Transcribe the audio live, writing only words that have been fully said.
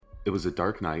It was a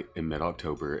dark night in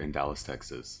mid-October in Dallas,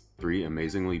 Texas. Three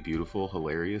amazingly beautiful,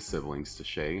 hilarious siblings,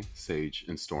 Deshae, Sage,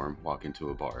 and Storm, walk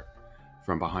into a bar.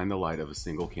 From behind the light of a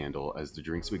single candle, as the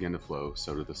drinks began to flow,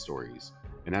 so did the stories.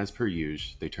 And as per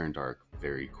usual, they turned dark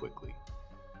very quickly.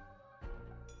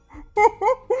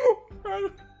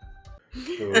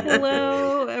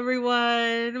 Hello,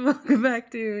 everyone. Welcome back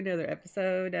to another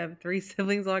episode of Three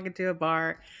Siblings Walk Into a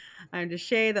Bar. I'm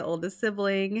Deshae, the oldest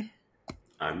sibling.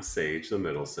 I'm Sage, the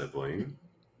middle sibling.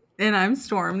 And I'm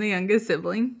Storm, the youngest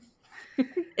sibling.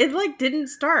 It didn't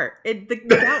start. The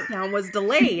countdown was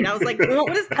delayed. I was like,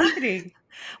 what is happening?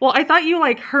 Well, I thought you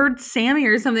heard Sammy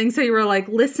or something, so you were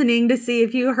listening to see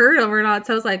if you heard him or not.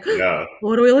 So I was like, Yeah.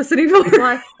 What are we listening for?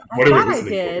 Well, I thought I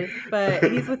did,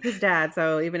 but he's with his dad,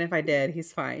 so even if I did,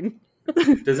 he's fine.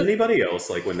 Does anybody else,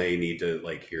 when they need to,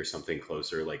 hear something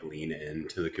closer, lean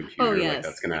into the computer? Oh, yes.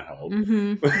 That's going to help.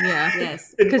 Mm-hmm. Yeah.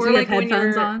 Yes. Because Or we have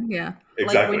headphones on. Yeah.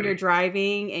 Exactly. Like when you're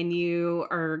driving and you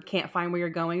can't find where you're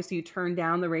going, so you turn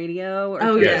down the radio or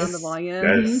turn yes. down the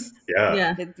volume. Yes. Yeah.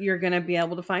 Yeah. You're going to be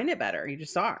able to find it better. You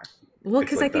just are. Well, It's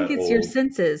because like I think that it's your old-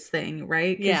 senses thing,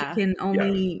 right? 'Cause Yeah. you can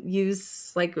only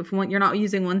use, if you're not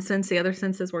using one sense, the other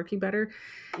sense is working better.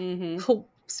 Mm-hmm. Oh,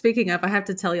 speaking of, I have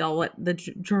to tell y'all what the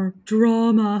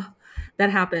drama that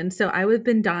happened. So I've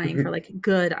been dying for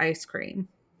good ice cream.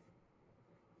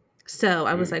 So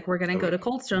I was like, we're going to go to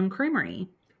Cold Stone Creamery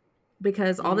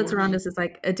because all that's around us is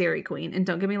a Dairy Queen. And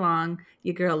don't get me wrong,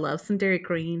 your girl loves some Dairy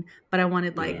Queen, but I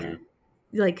wanted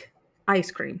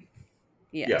ice cream.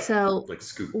 Yeah. So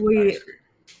scoop ice cream.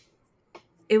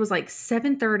 It was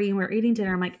 7:30 and we were eating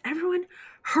dinner. I'm like, everyone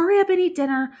hurry up and eat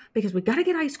dinner because we got to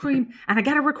get ice cream and I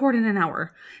got to record in an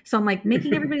hour. So I'm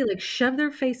making everybody shove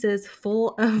their faces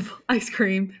full of ice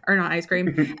cream or not ice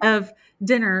cream of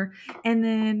dinner. And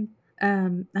then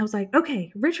I was like,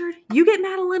 okay, Richard, you get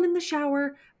Madeline in the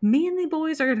shower. Me and the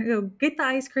boys are going to go get the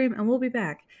ice cream and we'll be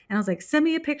back. And I was like, send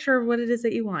me a picture of what it is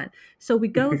that you want. So we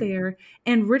go there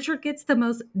and Richard gets the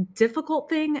most difficult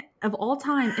thing of all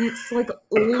time. And it's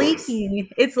leaking.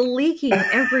 It's leaking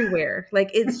everywhere.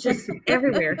 It's just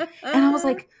everywhere. And I was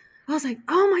like,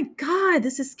 oh my God,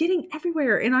 this is getting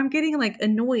everywhere. And I'm getting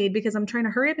annoyed because I'm trying to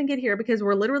hurry up and get here because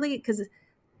we're because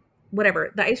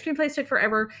whatever, the ice cream place took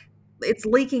forever. It's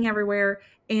leaking everywhere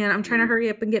and I'm trying to hurry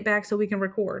up and get back so we can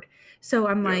record. So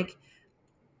I'm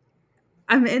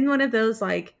I'm in one of those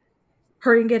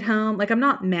hurry and get home. I'm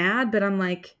not mad, but I'm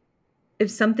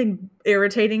if something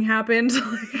irritating happened,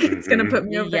 it's going to put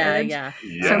me over the edge. Yeah.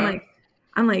 So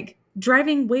I'm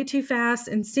driving way too fast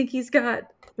and Stinky's got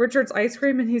Richard's ice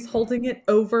cream and he's holding it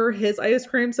over his ice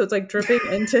cream. So it's dripping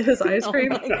into his ice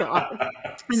cream. Oh my God.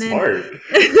 And then, Smart.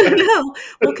 no,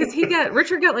 well, because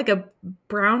Richard got a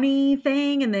brownie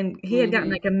thing, and then he had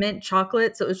gotten a mint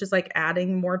chocolate, so it was just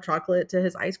adding more chocolate to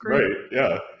his ice cream. Right,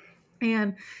 yeah.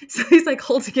 And so he's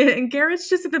holding it, and Garrett's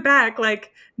just in the back,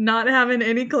 not having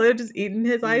any clue, just eating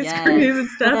his ice cream and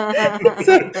stuff.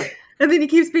 And then he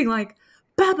keeps being like,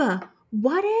 Bubba,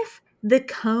 what if the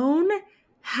cone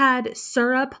had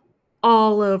syrup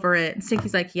all over it? And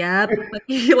Stinky's like, yep.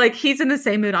 He's in the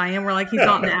same mood I am, where he's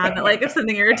not mad, but if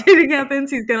something irritating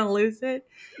happens, he's gonna lose it.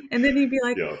 And then he'd be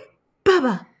like,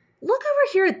 Bubba, look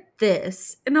over here at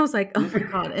this. And I was like, oh my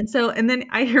God. And then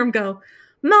I hear him go,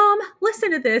 Mom, listen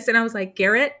to this. And I was like,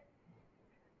 Garrett,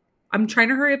 I'm trying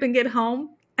to hurry up and get home.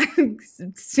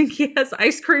 Stinky has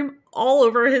ice cream all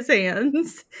over his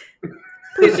hands.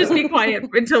 Please just be quiet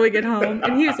until we get home.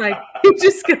 And he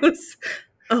just goes,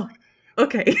 oh,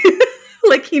 okay.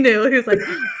 He knew. He was like,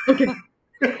 okay.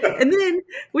 And then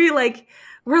we're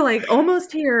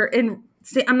almost here. And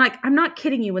I'm not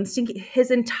kidding you. When Stinky,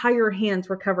 his entire hands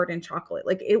were covered in chocolate.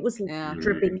 It was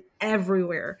dripping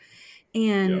everywhere.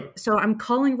 And so I'm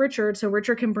calling Richard so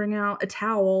Richard can bring out a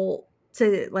towel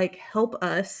to help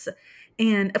us.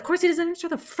 And of course he doesn't answer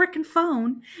the freaking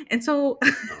phone. And so,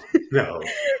 No.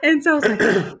 And so I was like,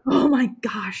 oh my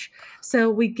gosh. So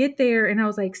we get there and I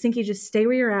was like, Stinky, just stay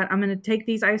where you're at. I'm going to take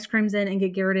these ice creams in and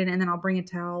get Garrett in, and then I'll bring a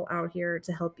towel out here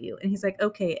to help you. And he's like,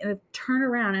 okay. And I turn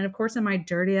around, and of course in my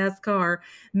dirty ass car,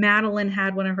 Madeline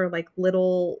had one of her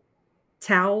little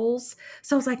towels.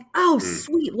 So I was like, oh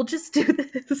sweet, we'll just do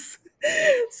this.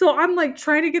 So I'm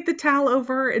trying to get the towel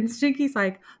over, and Stinky's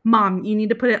like, Mom, you need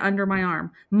to put it under my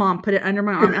arm. Mom, put it under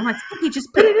my arm. I'm like, Stinky,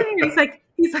 just put it in here.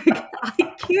 He's like,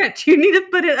 I can't. You need to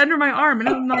put it under my arm. And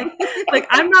I'm like,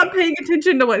 I'm not paying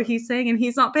attention to what he's saying, and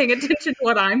he's not paying attention to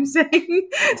what I'm saying.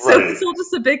 So it's still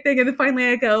just a big thing. And then finally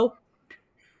I go,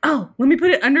 oh, let me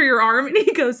put it under your arm. And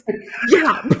he goes,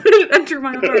 yeah, put it under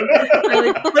my arm.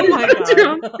 I put it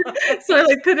under him. So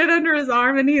I put it under his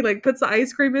arm, and he puts the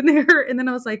ice cream in there. And then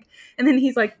I was like, and then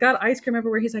he's got ice cream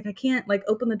everywhere. He's like, I can't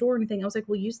open the door or anything. I was like,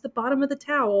 well, use the bottom of the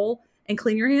towel and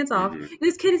clean your hands off. And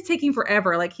this kid is taking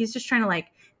forever. He's just trying to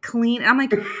clean. And I'm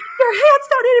like, your hands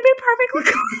don't need to be perfectly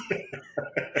clean.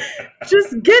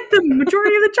 Just get the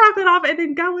majority of the chocolate off and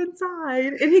then go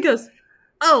inside. And he goes,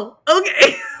 oh,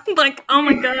 okay. I'm like, oh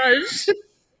my gosh.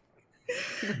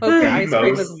 Okay, ice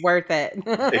cream was worth it.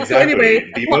 Exactly. So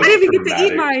anyway, I didn't even get to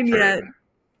eat mine turn. yet.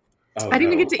 Oh, I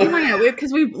didn't even get to eat mine yet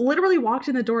because we literally walked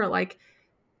in the door at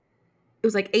it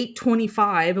was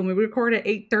 8:25 and we recorded at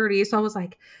 8:30. So I was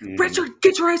like, Richard,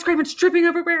 get your ice cream. It's dripping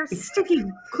everywhere. It's sticky.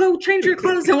 Go change your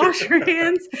clothes and wash your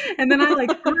hands. And then I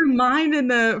threw mine in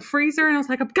the freezer and I was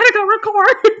like, I'm gonna go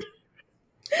record.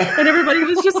 And everybody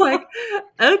was just like,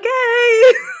 okay.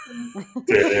 Oh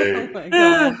my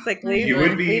God. It's like,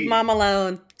 leave mom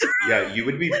alone. Yeah, you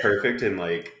would be perfect in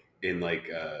an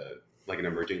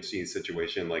emergency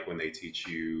situation, when they teach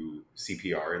you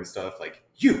CPR and stuff,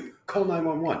 you call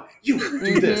 911, you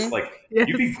do this. Yes.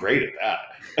 You'd be great at that.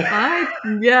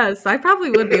 I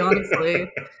probably would be,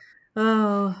 honestly.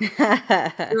 Oh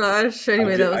gosh.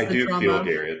 Anyway, that was the trauma. Feel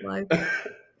Garrett.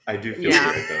 I do feel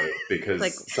Garrett though,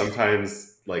 because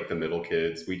sometimes the middle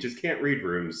kids, we just can't read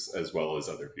rooms as well as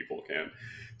other people can.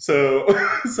 So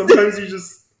sometimes you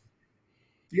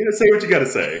gotta say what you gotta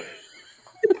say.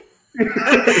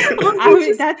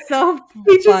 That's so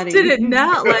he just funny. didn't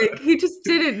know. He just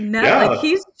didn't know. Yeah.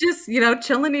 He's just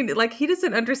chilling. He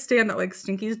doesn't understand that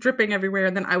Stinky's dripping everywhere.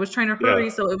 And then I was trying to hurry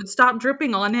so it would stop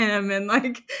dripping on him. And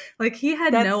he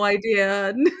had no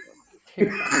idea.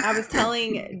 I was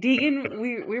telling Deegan,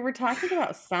 we were talking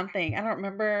about something. I don't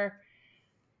remember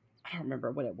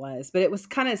what it was, but it was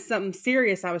kind of something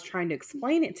serious. I was trying to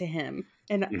explain it to him,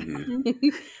 and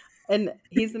and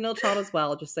he's the middle child as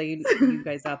well, just so you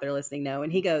guys out there listening know.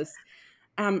 And he goes,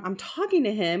 I'm talking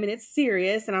to him, and it's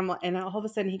serious, and all of a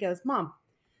sudden he goes, Mom,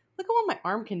 look at what my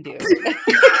arm can do.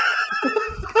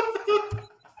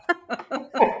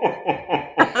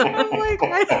 I'm like,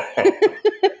 what the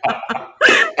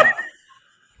fuck?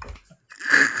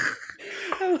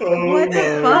 Oh my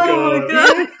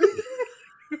God.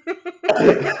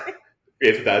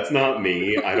 If that's not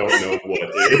me, I don't know what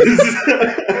is.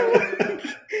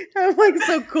 I'm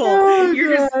so cool. Oh,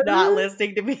 You're God. just not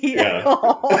listening to me Yeah. at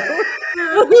all.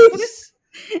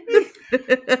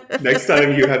 Next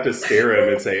time you have to scare him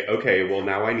and say, okay, well,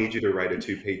 now I need you to write a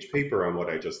 2-page paper on what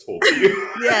I just told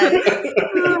you.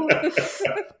 Yes.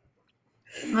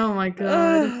 Oh my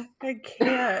God. I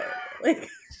can't.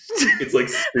 It's like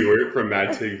Stuart from Mad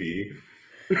TV.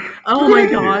 Oh my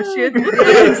gosh. Yes.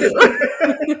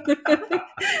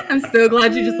 I'm so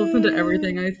glad you just listened to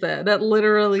everything I said. That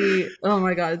literally, oh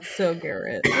my God, it's so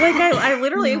Garrett. I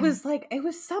literally, it was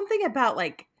something about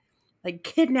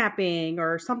kidnapping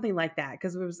or something like that.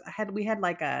 Cause we had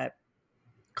a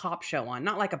cop show on,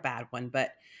 not a bad one, but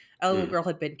a little girl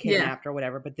had been kidnapped or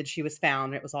whatever, but then she was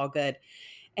found and it was all good.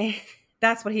 And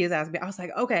that's what he was asking me. I was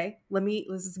like, okay,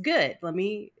 this is good. Let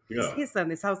me say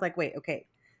something. So I was like, wait, okay.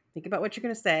 Think about what you're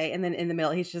going to say. And then in the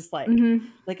middle, he's just like,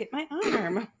 look at my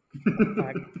arm.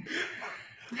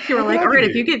 You were like, all right,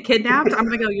 if you get kidnapped, I'm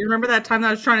going to go, you remember that time that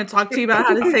I was trying to talk to you about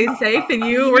how to stay safe and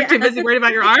you were too busy worried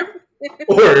about your arm?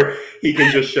 Or he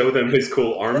can just show them his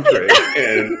cool arm trick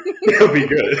and it'll be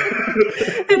good.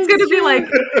 It's going to be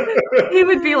he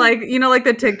would be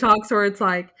the TikToks where it's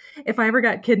if I ever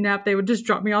got kidnapped, they would just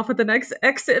drop me off at the next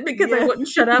exit because I wouldn't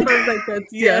shut up. I was like,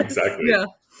 that's exactly. Yeah.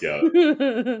 Yeah.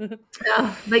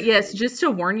 But yes, just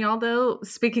to warn y'all though,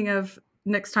 speaking of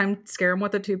next time, scare him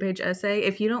with a 2-page essay.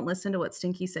 If you don't listen to what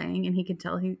Stinky's saying and he can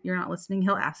tell you're not listening,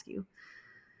 he'll ask you.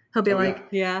 He'll be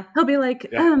he'll be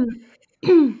like,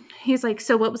 he's like,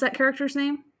 so what was that character's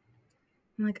name?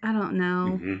 I'm like, I don't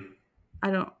know.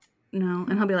 I don't know.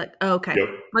 And he'll be like, oh, okay. Yep.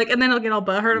 And then he'll get all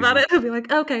butthurt about it. He'll be like,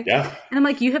 okay. Yeah. And I'm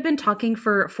like, you have been talking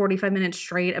for 45 minutes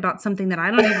straight about something that I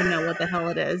don't even know what the hell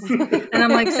it is. And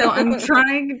I'm like, so I'm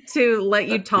trying to let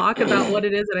you talk about what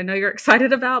it is that I know you're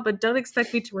excited about, but don't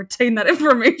expect me to retain that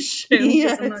information.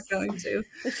 Yes. I'm not going to.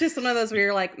 It's just one of those where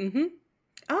you're like,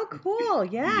 oh, cool.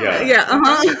 Yeah.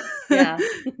 Yeah.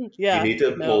 Yeah. You need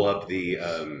to pull up the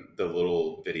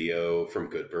little video from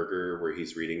Good Burger where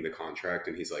he's reading the contract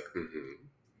and he's like,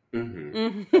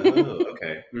 Oh,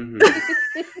 okay.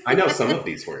 I know some of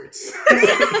these words.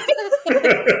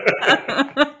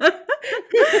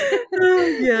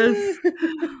 Yes.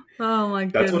 Oh my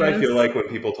goodness. That's what I feel like when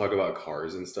people talk about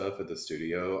cars and stuff at the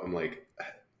studio. I'm like,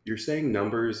 you're saying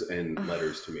numbers and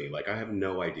letters to me. I have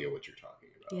no idea what you're talking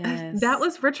about. Yes. That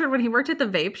was Richard when he worked at the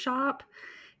vape shop.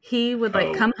 He would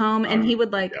like come home and he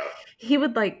would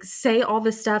like say all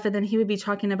this stuff, and then he would be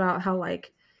talking about how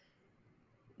like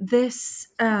this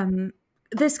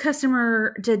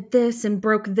customer did this and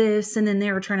broke this, and then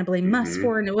they were trying to blame us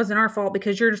for it, and it wasn't our fault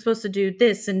because you're supposed to do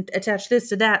this and attach this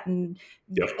to that and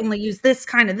only use this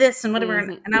kind of this and whatever.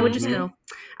 And I would just go,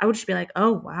 I would just be like,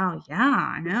 oh wow,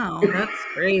 yeah, I know, that's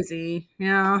crazy.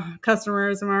 Yeah,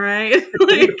 customers, am I right?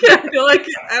 Like, I feel like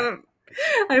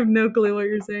I have no clue what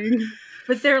you're saying.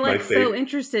 But they're like so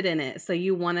interested in it. So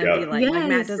you want to be like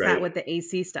Matt does that with the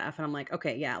AC stuff. And I'm like,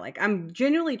 okay, yeah, like I'm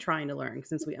genuinely trying to learn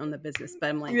since we own the business. But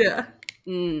I'm like, yeah.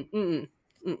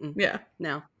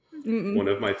 No. One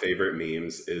of my favorite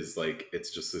memes is like, it's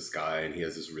just this guy and he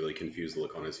has this really confused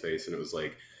look on his face. And it was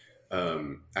like,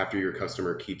 after your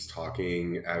customer keeps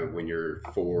talking when you're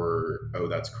 4, oh,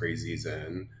 that's crazy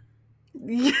Zen.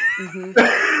 Like,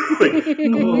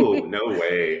 oh, no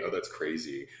way. Oh, that's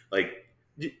crazy. Like,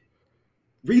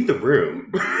 read the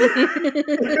room.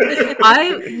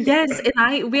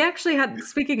 We actually had,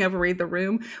 speaking of read the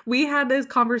room, we had this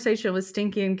conversation with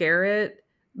Stinky and Garrett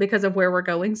because of where we're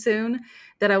going soon,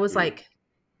 that I was like,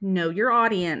 know your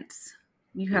audience.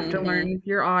 You have to learn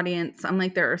your audience. I'm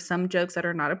like, there are some jokes that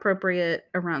are not appropriate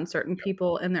around certain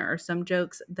people, and there are some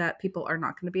jokes that people are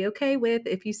not going to be okay with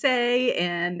if you say,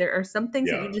 and there are some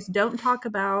things that you just don't talk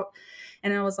about.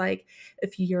 And I was like,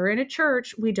 if you're in a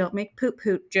church, we don't make poop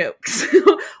jokes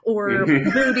or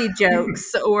booty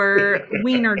jokes or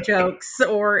wiener jokes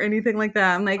or anything like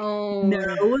that. I'm like,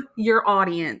 know your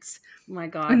audience. Oh my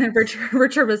God. And then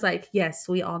Richard was like, yes,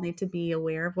 we all need to be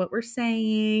aware of what we're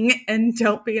saying and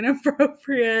don't be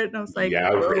inappropriate. And I was like,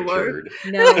 Richard. Lord.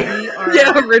 No, we are.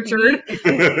 Yeah, Richard.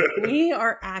 We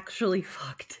are actually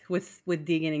fucked with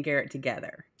Deegan and Garrett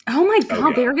together. Oh my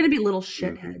God, they are going to be little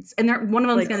shitheads. And one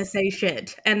of them's going to say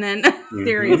shit. And then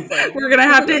seriously, we're going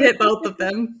to have to hit both of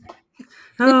them.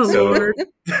 Oh, Lord.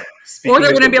 Or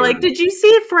they're going to be like, did you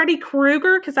see Freddy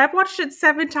Krueger? Because I've watched it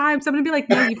 7 times. I'm going to be like,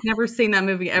 no, you've never seen that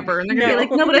movie ever. And they're going to be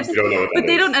like, no, but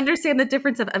they don't understand the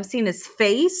difference of I've seen his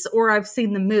face or I've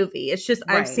seen the movie. It's just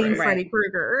I've seen Freddy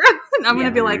Krueger. And I'm going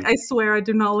to be like, I swear I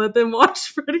do not let them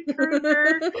watch Freddy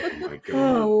Krueger. Oh my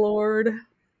God. Oh, Lord.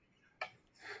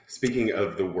 Speaking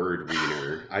of the word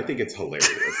wiener, I think it's hilarious.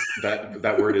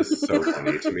 That word is so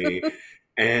funny to me.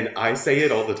 And I say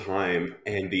it all the time.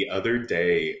 And the other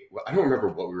day, I don't remember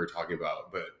what we were talking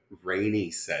about, but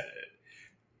Rainey said it.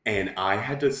 And I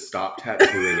had to stop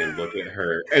tattooing and look at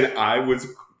her. And I was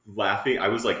laughing. I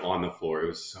was like on the floor. It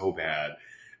was so bad.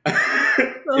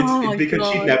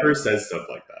 Because she never says stuff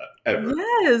like that, ever.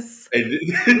 Yes.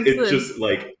 And it's just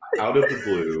like out of the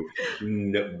blue,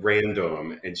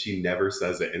 random, and she never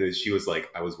says it. And then she was like,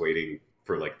 I was waiting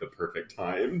for like the perfect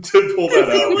time to pull that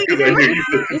out because I knew you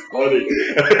think it's funny.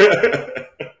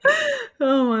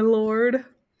 Oh my Lord.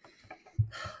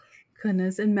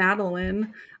 Goodness. And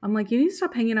Madeline, I'm like, you need to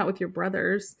stop hanging out with your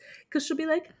brothers, because she'll be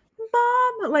like,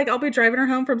 Mom, like I'll be driving her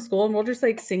home from school and we'll just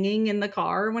like singing in the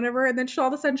car or whatever, and then all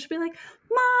of a sudden she'll be like,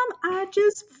 Mom, I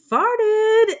just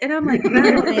farted, and I'm like,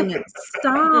 Madeline,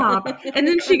 stop. And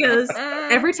then she goes,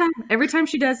 every time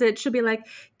she does it, she'll be like,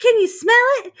 can you smell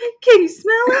it? Can you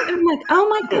smell it? And I'm like, oh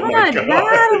my God,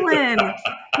 Madeline,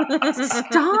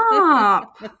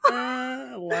 stop.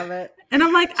 I love it. And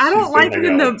I'm like, I don't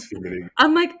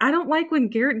like when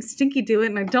Garrett and Stinky do it,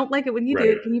 and I don't like it when you do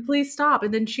it. Can you please stop?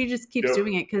 And then she just keeps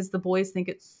doing it because the boys think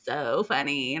it's so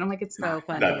funny, and I'm like, it's so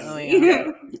funny.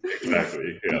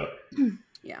 Exactly.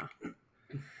 Yeah.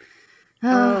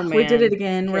 Oh, man. We did it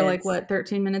again. Kids. We're like, what,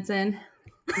 13 minutes in?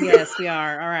 Yes, we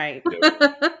are. All right.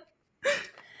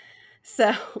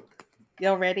 So,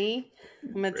 y'all ready?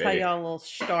 I'm going to tell y'all a little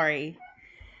story.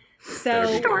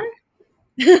 So,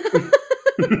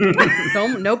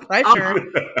 no pressure.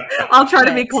 I'll try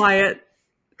to be quiet.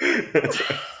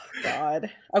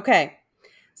 God. Okay.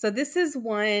 So this is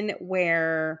one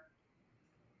where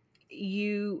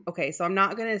so I'm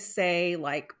not going to say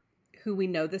like who we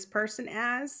know this person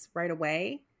as right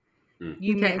away.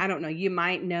 I don't know. You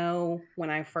might know when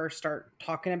I first start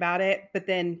talking about it, but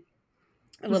then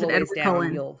a little ways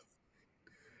down, you'll.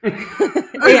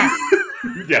 Yes.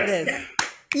 It is.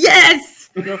 Yes.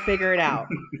 You'll figure it out.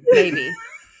 Maybe.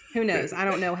 Who knows? I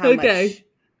don't know how much.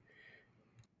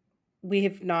 We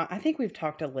have not. I think we've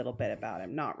talked a little bit about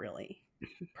him. Not really.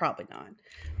 Probably not.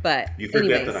 But you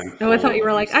forget that I'm. I thought you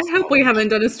were like, I hope we haven't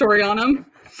done a story on him.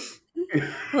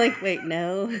 Like, wait,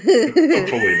 no.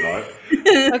 Hopefully not.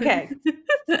 Okay.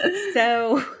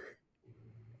 So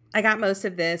I got most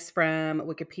of this from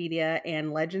Wikipedia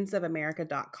and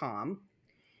legendsofamerica.com.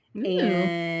 Ooh.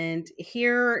 And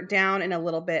here down in a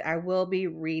little bit, I will be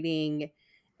reading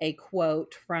a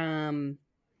quote from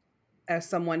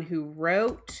someone who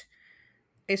wrote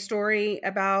a story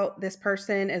about this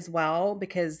person as well,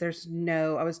 because I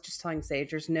was just telling Sage,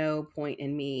 there's no point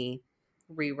in me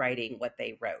rewriting what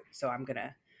they wrote. So I'm going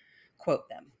to quote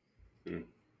them.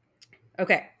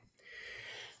 Okay.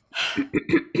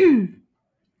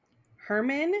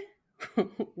 Herman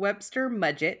Webster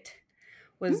Mudgett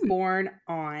was born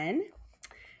on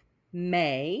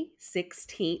May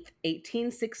 16th,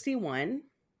 1861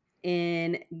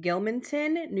 in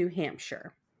Gilmanton, New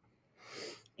Hampshire.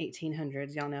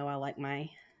 1800s. Y'all know I like my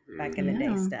back in the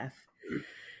day stuff.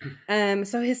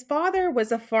 So his father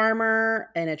was a farmer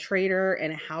and a trader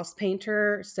and a house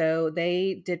painter. So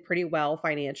they did pretty well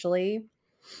financially.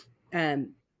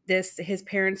 His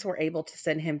parents were able to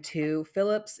send him to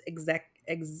Phillips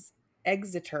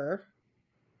Exeter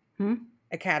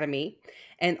Academy.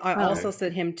 And I also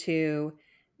sent him to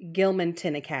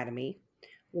Gilmanton Academy,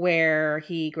 where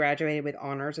he graduated with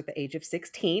honors at the age of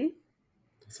 16.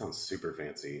 That sounds super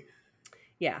fancy.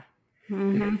 Yeah.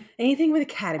 Mm-hmm. Anything with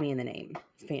academy in the name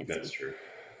is fancy. That's true.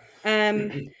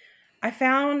 I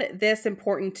found this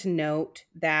important to note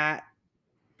that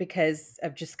because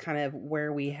of just kind of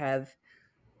where we have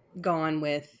gone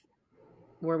with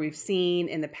where we've seen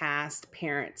in the past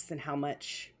parents and how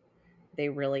much they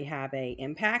really have a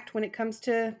impact when it comes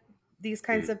to these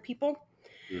kinds of people.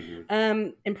 Mm-hmm.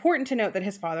 Important to note that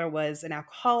his father was an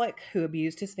alcoholic who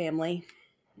abused his family.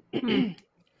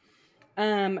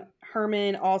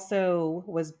 Herman also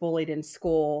was bullied in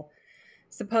school.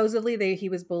 Supposedly he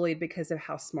was bullied because of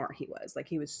how smart he was. Like,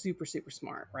 he was super, super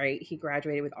smart, right? He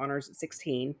graduated with honors at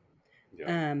 16.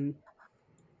 Yeah.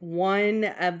 One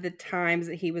of the times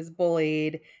that he was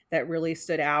bullied that really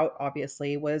stood out,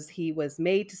 obviously, was he was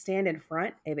made to stand in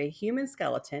front of a human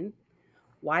skeleton.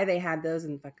 Why they had those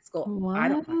in fucking school, what? I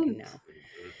don't fucking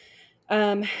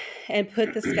know. And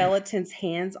put the skeleton's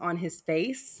hands on his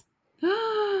face.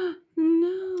 No.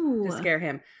 To scare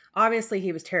him. Obviously,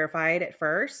 he was terrified at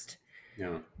first.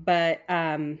 Yeah. But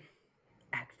at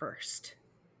first.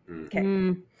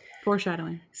 Okay.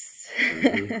 Foreshadowing.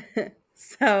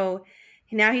 So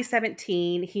now he's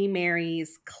 17. He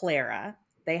marries Clara.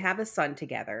 They have a son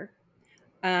together.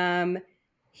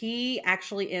 He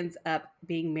actually ends up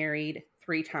being married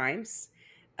 3 times.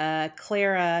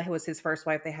 Clara was his first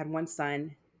wife. They had one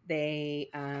son.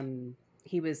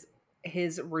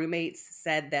 His roommates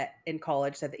said that in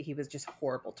college said that he was just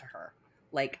horrible to her,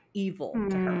 like evil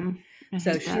to her.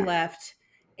 So she left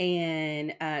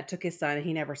and took his son, and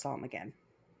he never saw him again.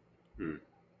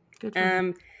 Good for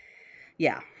him.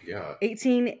 Yeah.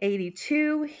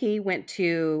 1882, he went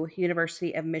to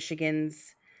University of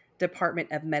Michigan's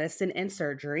Department of Medicine and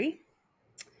Surgery.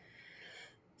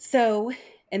 So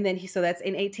that's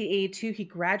in 1882. He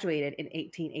graduated in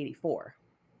 1884.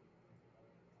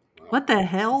 What the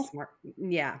hell?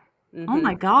 Yeah. Mm-hmm. Oh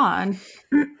my God.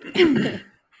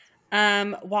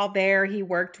 While there, he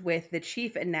worked with the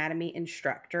chief anatomy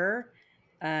instructor,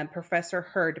 Professor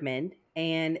Herdman,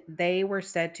 and they were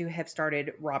said to have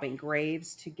started robbing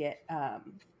graves to get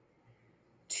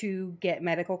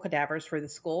medical cadavers for the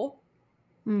school.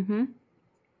 Mm-hmm.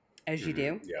 As you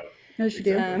do. Yeah. As you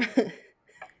do.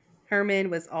 Herman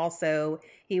was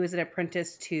an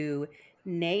apprentice to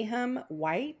Nahum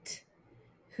White,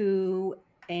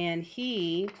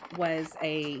 he was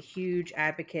a huge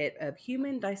advocate of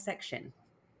human dissection.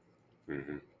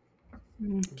 Mm-hmm.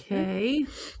 Okay.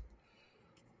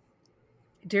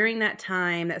 During that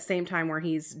same time where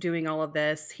he's doing all of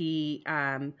this, he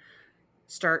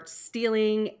starts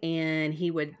stealing, and he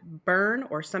would burn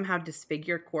or somehow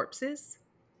disfigure corpses.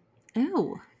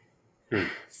 Ew.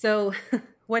 So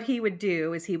what he would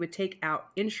do is he would take out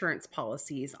insurance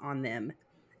policies on them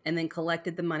and then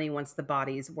collected the money once the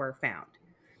bodies were found.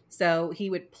 So he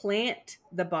would plant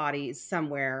the bodies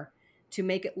somewhere to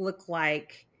make it look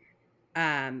like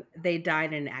they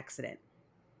died in an accident.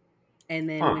 And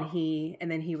then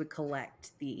he would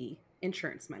collect the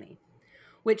insurance money,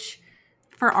 which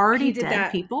for already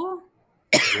dead people.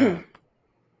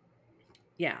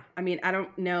 Yeah. I mean, I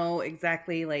don't know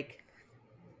exactly like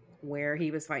where he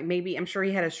was finding. Maybe I'm sure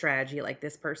he had a strategy like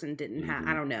this person didn't have.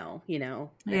 I don't know. I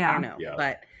don't know. Yeah.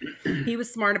 But he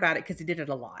was smart about it because he did it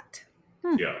a lot.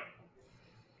 Yeah.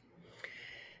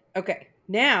 Okay.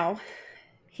 Now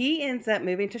he ends up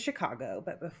moving to Chicago,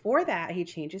 but before that, he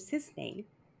changes his name.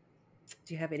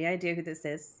 Do you have any idea who this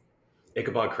is?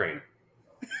 Ichabod Crane.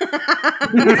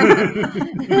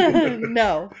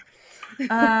 No.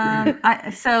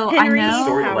 Henry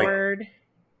Howard.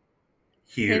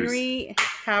 Hughes. Henry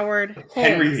Howard Holmes.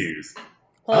 Henry Hughes.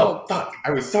 Oh, fuck.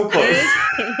 I was so close.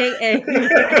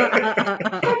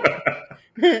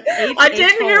 I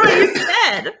didn't hear what you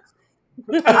said.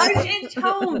 H.H.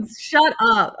 Holmes. Shut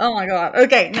up. Oh my god.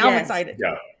 Okay, now I'm excited.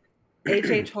 Yeah.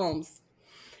 H.H. Holmes.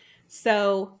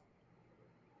 So,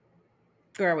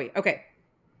 where are we? Okay.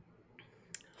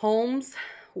 Holmes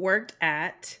worked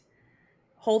at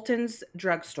Holton's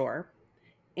drugstore,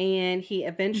 and he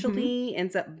eventually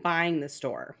ends up buying the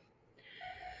store.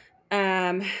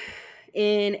 In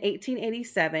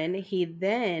 1887, he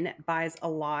then buys a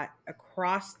lot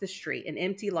across the street, an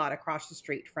empty lot across the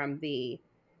street from the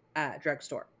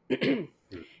drugstore. And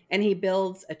he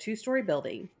builds a 2-story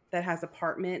building that has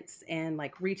apartments and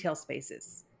like retail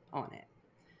spaces on it,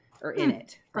 or in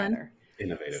it, rather.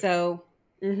 Innovative. So,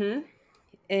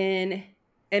 and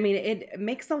I mean, it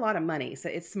makes a lot of money, so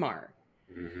it's smart.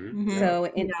 So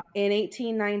in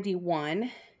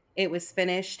 1891, it was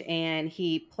finished, and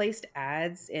he placed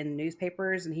ads in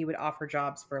newspapers, and he would offer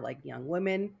jobs for like young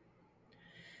women.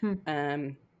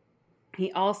 He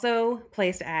also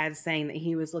placed ads saying that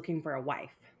he was looking for a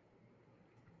wife.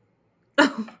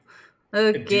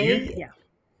 Okay. Yeah.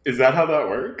 Is that how that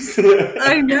works?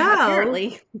 I know.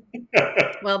 Apparently.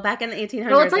 Well, back in the 1800s,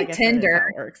 Well, it's like I guess Tinder. that's how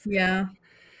it works. Yeah.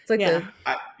 It's like Yeah.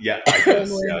 I guess.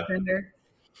 Yeah. Tinder.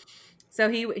 So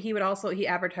he would also, he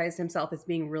advertised himself as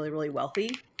being really, really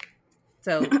wealthy.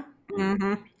 So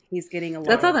he's getting a lot.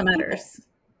 That's all that people. matters.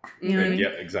 You know what I mean? Yeah,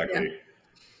 exactly.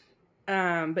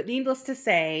 Yeah. But needless to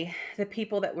say, the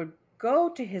people that would go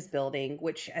to his building,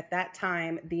 which at that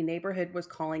time the neighborhood was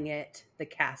calling it the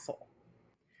castle,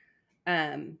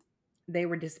 they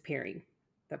were disappearing.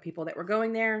 The people that were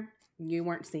going there, you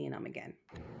weren't seeing them again.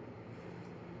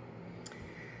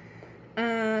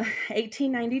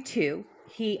 1892,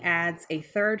 he adds a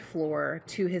 3rd floor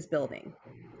to his building.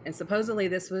 And supposedly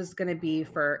this was going to be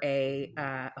for a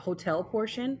hotel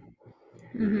portion.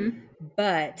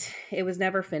 But it was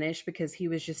never finished because he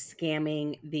was just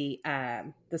scamming the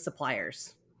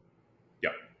suppliers.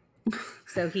 Yep.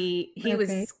 So he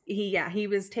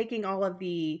was taking all of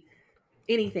the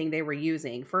anything they were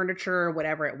using, furniture,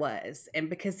 whatever it was, and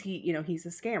because he's a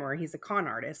scammer, he's a con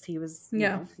artist, he was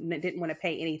didn't want to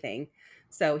pay anything,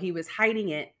 so he was hiding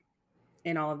it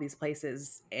in all of these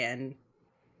places, and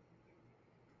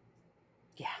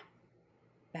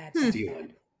bad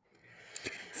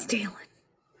Stealing.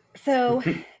 So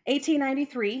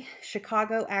 1893,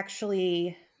 Chicago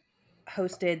actually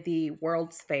hosted the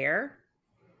World's Fair.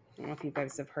 I don't know if you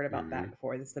guys have heard about that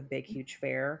before. This is a big, huge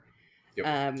fair.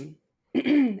 Yep.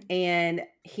 And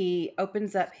he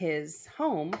opens up his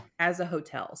home as a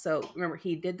hotel. So remember,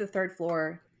 he did the 3rd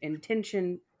floor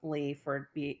intentionally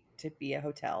to be a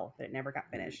hotel, but it never got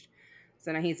finished.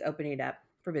 So now he's opening it up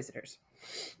for visitors.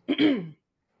 He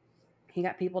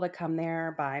got people to come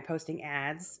there by posting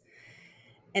ads.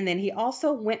 And then he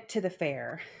also went to the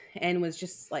fair and was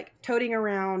just like toting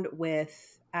around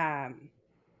with,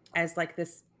 as like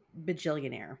this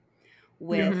bajillionaire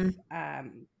with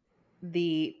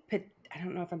I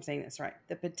don't know if I'm saying this right,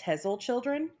 the Petezel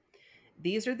children.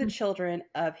 These are the children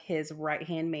of his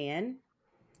right-hand man,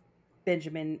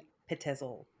 Benjamin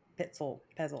Petezel,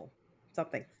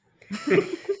 something.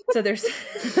 So there's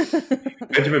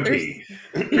Benjamin P.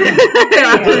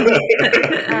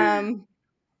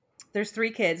 There's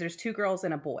 3 kids. There's 2 girls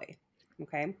and a boy.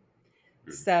 Okay.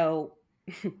 So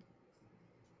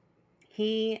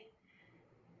he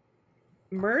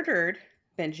murdered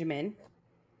Benjamin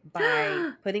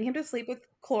by putting him to sleep with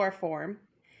chloroform,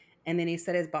 and then he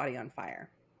set his body on fire.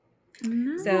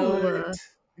 No. So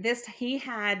he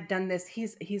had done this.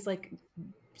 He's like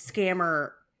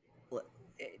scammer,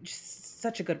 just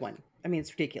such a good one. I mean,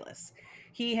 it's ridiculous.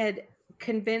 He had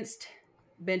convinced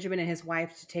Benjamin and his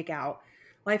wife to take out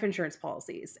life insurance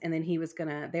policies, and then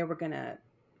they were gonna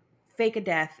fake a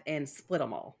death and split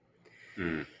them all.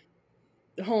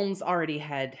 Holmes already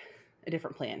had a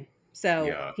different plan,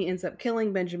 so he ends up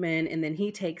killing Benjamin, and then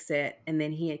he takes it, and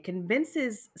then he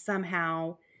convinces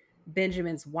somehow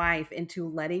Benjamin's wife into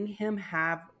letting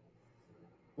her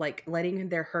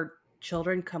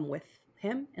children come with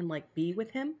him and like be with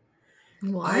him.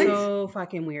 What? So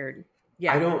fucking weird.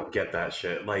 Yeah. I don't get that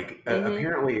shit. Like,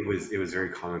 apparently it was very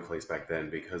commonplace back then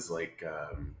because, like,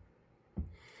 I'm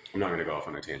not going to go off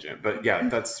on a tangent, but yeah,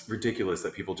 that's ridiculous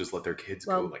that people just let their kids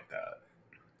go like that.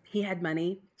 He had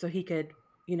money, so he could,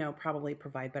 probably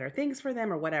provide better things for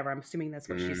them or whatever. I'm assuming that's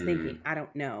what she's thinking. I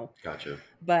don't know. Gotcha.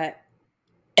 But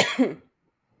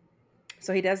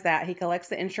so he does that. He collects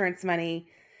the insurance money.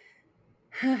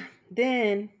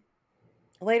 Then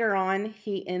later on,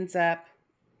 he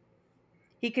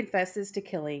confesses to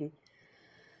killing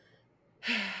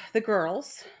the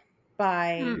girls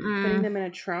by putting them in a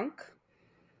trunk.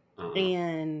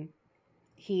 And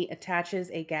he attaches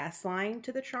a gas line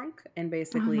to the trunk and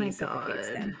basically suffocates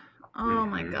them. Oh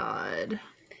my God.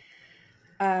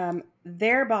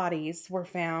 Their bodies were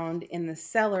found in the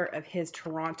cellar of his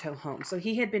Toronto home. So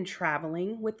he had been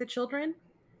traveling with the children,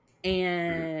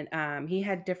 and he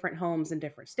had different homes in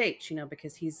different states,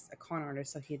 because he's a con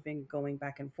artist. So he had been going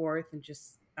back and forth and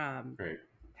just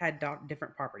had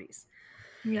different properties.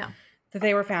 Yeah. So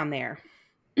they were found there.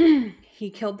 He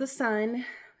killed the son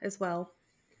as well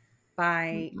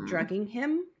by drugging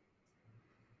him,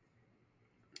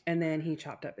 and then he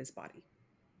chopped up his body.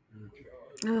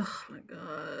 Oh my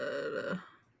God.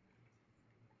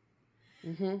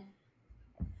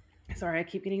 Sorry, I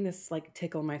keep getting this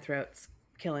tickle in my throat. It's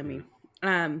killing me.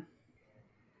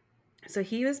 So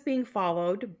he was being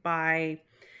followed by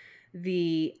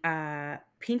the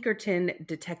Pinkerton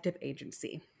Detective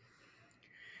Agency.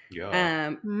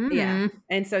 Yeah. Yeah.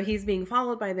 And so he's being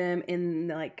followed by them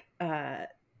in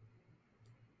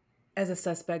as a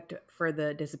suspect for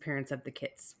the disappearance of the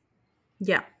kids.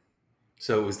 Yeah.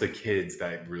 So it was the kids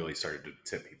that really started to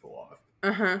tip people off.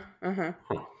 Huh.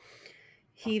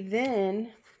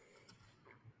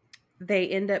 They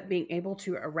end up being able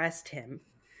to arrest him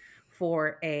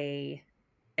for an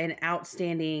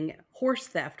outstanding horse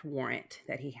theft warrant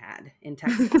that he had in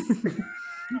Texas.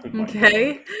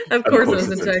 Okay. Of course it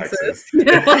was in Texas.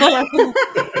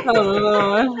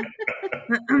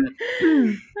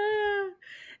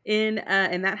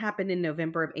 And that happened in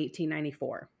November of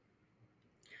 1894.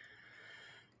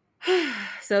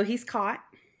 So he's caught,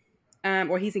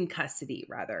 or he's in custody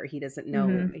rather. He doesn't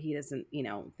know, he doesn't,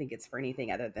 think it's for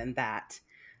anything other than that.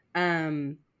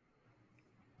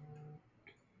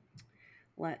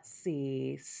 Let's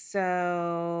see.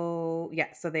 So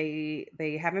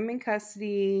they have him in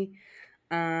custody.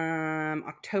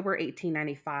 October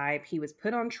 1895, he was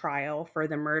put on trial for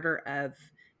the murder of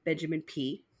Benjamin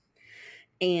P.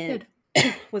 and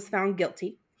was found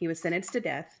guilty. He was sentenced to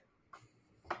death.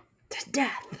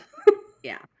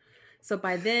 Yeah. So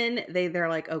by then they're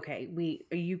like, okay,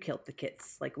 you killed the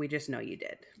kids. We just know you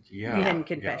did. Yeah. You hadn't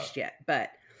confessed yet,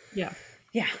 but yeah.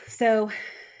 So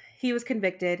he was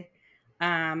convicted.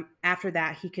 After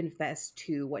that, he confessed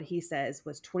to what he says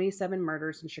was 27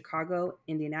 murders in Chicago,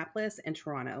 Indianapolis, and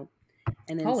Toronto,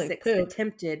 and then 6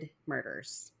 attempted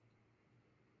murders.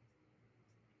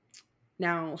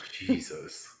 Now,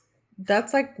 Jesus,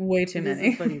 that's way too many.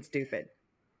 This is fucking stupid.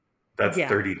 That's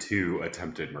 32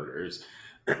 attempted murders.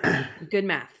 Good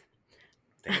math.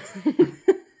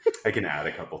 I can add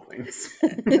a couple things.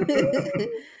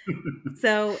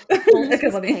 So Holmes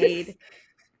was paid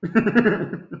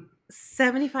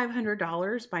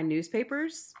 $7,500 by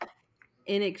newspapers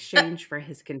in exchange for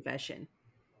his confession.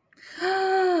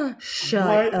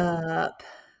 Shut up.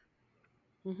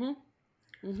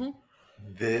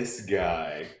 This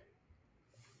guy.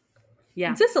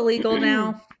 Yeah. Is this illegal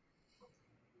now?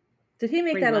 Did he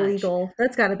make that illegal? Much.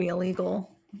 That's got to be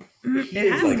illegal. He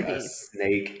is like a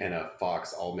snake and a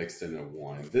fox all mixed into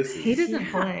one. He doesn't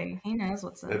play. He knows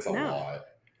what's up. That's a lot.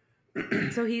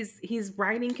 So he's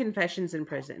writing confessions in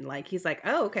prison. He's like,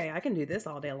 oh, okay, I can do this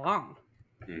all day long.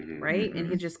 Right? And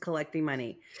he's just collecting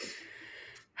money.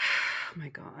 Oh my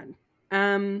God.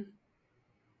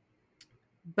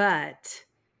 But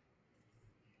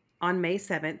on May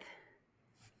 7th,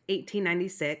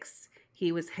 1896,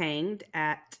 he was hanged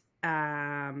at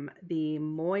the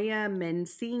Moya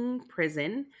Mensing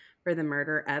prison for the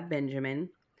murder of Benjamin.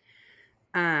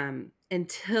 Up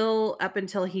until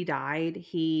he died,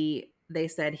 they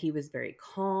said he was very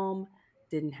calm,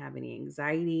 didn't have any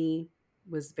anxiety,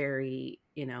 was very,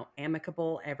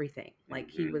 amicable, everything.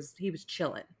 He was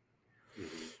chilling.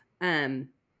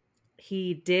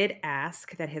 He did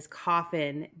ask that his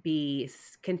coffin be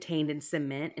contained in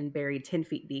cement and buried 10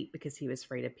 feet deep because he was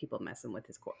afraid of people messing with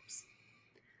his corpse.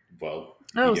 Well,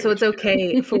 so it's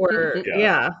okay for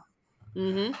yeah.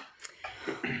 And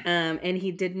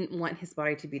he didn't want his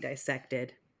body to be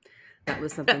dissected. That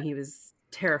was something he was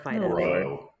terrified of.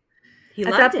 He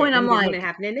At that point, I'm like, it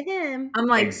happening to him. I'm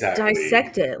like,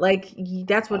 dissect it.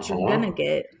 That's what you're gonna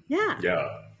get.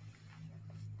 Yeah.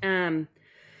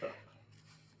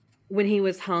 When he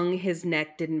was hung, his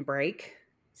neck didn't break.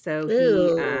 So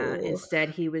instead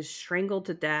he was strangled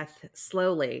to death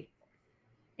slowly,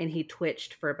 and he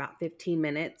twitched for about 15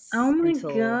 minutes. Oh my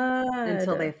God.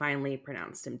 Until they finally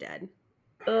pronounced him dead.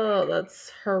 Oh,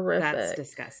 that's horrific. That's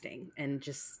disgusting and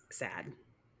just sad.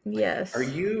 Yes.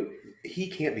 He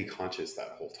can't be conscious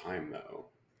that whole time though.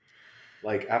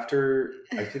 After,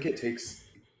 I think it takes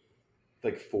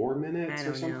 4 minutes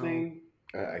or something.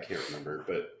 I can't remember,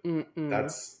 but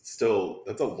that's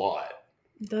a lot.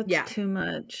 That's too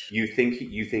much. You think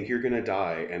you're gonna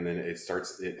die, and then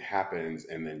it happens,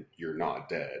 and then you're not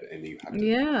dead, and you have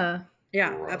to.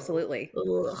 Yeah, grow. absolutely.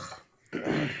 Ugh.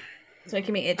 It's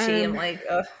making me itchy. I'm like,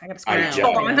 ugh, I gotta scratch. Yeah,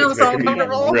 Hold on, it's I'm so making me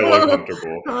uncomfortable. really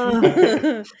uncomfortable.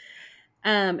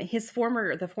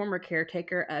 The former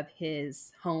caretaker of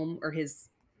his home or his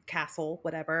castle,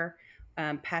 whatever,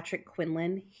 Patrick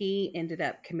Quinlan, he ended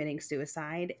up committing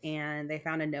suicide, and they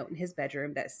found a note in his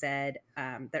bedroom that said,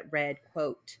 that read,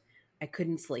 quote, "I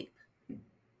couldn't sleep."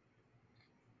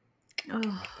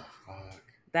 Oh, Fuck.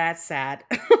 That's sad.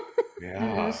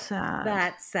 Yeah. it is sad.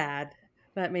 That's sad.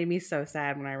 That made me so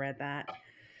sad when I read that.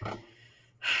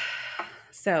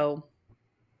 So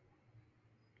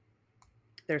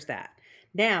there's that.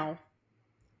 Now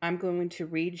I'm going to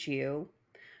read you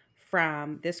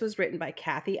from, this was written by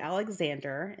Kathy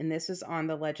Alexander, and this is on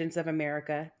the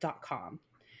legendsofamerica.com.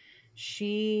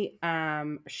 She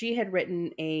had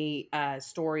written a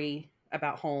story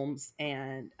about Holmes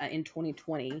and in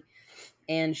 2020,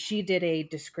 and she did a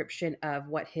description of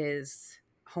what his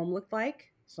home looked like.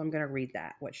 So I'm going to read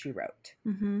that, what she wrote.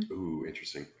 Mm-hmm. Ooh,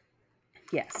 interesting.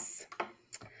 Yes.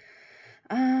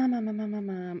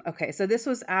 Okay, so this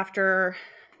was after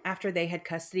they had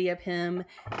custody of him,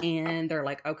 and they're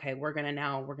like, okay, we're gonna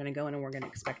go in and we're gonna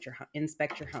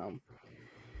inspect your home.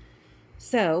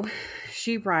 So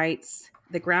she writes,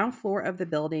 the ground floor of the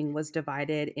building was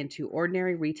divided into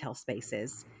ordinary retail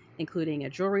spaces, including a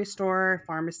jewelry store,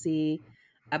 pharmacy,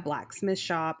 a blacksmith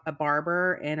shop, a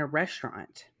barber, and a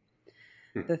restaurant.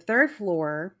 The third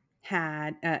floor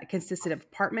had consisted of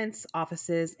apartments,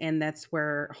 offices, and that's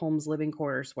where Holmes' living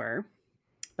quarters were.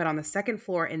 But on the second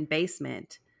floor and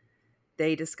basement,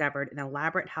 they discovered an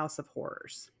elaborate house of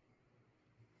horrors.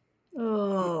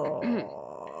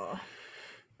 Oh.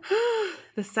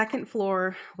 The second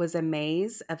floor was a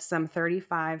maze of some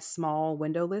 35 small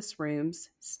windowless rooms,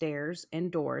 stairs, and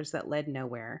doors that led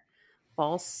nowhere.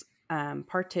 False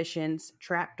partitions,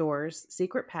 trapdoors,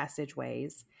 secret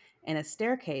passageways, and a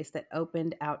staircase that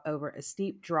opened out over a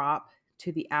steep drop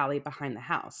to the alley behind the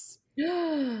house.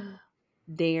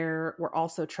 There were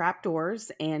also trapdoors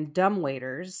and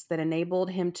dumbwaiters that enabled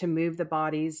him to move the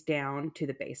bodies down to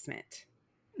the basement.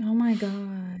 Oh my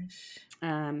gosh.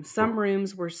 Some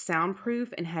rooms were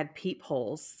soundproof and had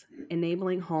peepholes,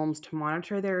 enabling Holmes to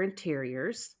monitor their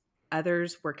interiors.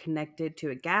 Others were connected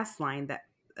to a gas line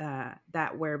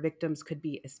that where victims could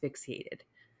be asphyxiated.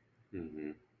 Mm-hmm.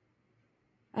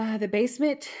 The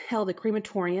basement held a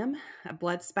crematorium, a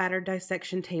blood-spattered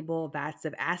dissection table, vats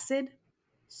of acid,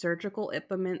 surgical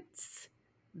implements,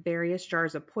 various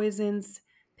jars of poisons,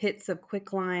 pits of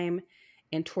quicklime,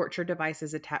 and torture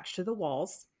devices attached to the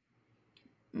walls.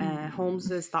 Holmes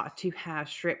is thought to have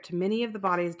stripped many of the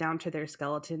bodies down to their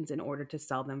skeletons in order to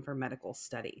sell them for medical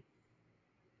study.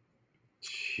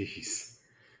 Jeez.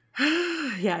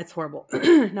 Yeah, it's horrible.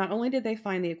 Not only did they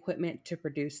find the equipment to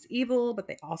produce evil, but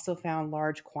they also found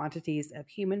large quantities of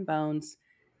human bones,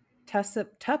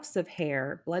 tufts of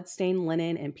hair, bloodstained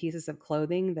linen, and pieces of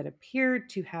clothing that appeared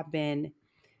to have been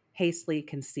hastily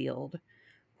concealed.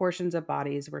 Portions of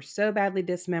bodies were so badly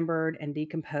dismembered and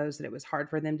decomposed that it was hard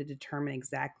for them to determine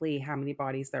exactly how many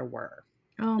bodies there were.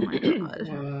 Oh my god.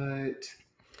 What?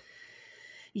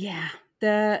 Yeah.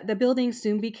 The building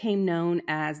soon became known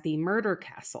as the Murder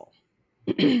Castle.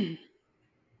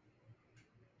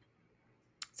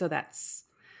 So that's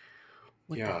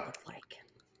what that looked like.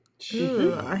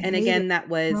 Ugh, And again, that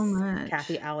was so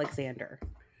Kathy Alexander.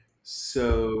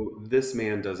 So this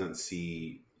man doesn't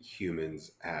see humans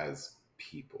as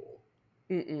people.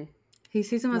 Mm-mm. He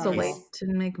sees them as Not a at way all. to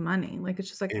make money. Like it's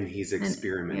just like, And he's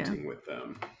experimenting with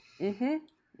them. Mm-hmm.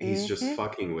 He's just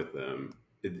fucking with them.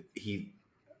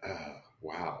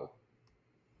 Wow.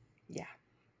 Yeah.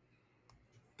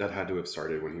 That had to have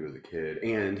started when he was a kid.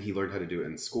 And he learned how to do it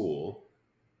in school.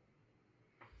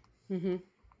 Mm-hmm.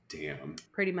 Damn.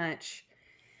 Pretty much.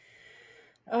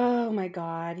 Oh my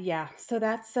god. Yeah. So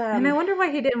that's and I wonder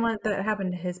why he didn't want that to happen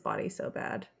to his body so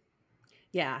bad.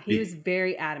 Yeah, he was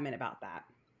very adamant about that.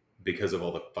 Because of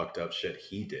all the fucked up shit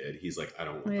he did. He's like, I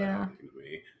don't want that happening to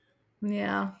me.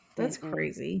 Yeah. That's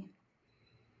crazy.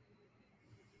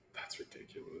 That's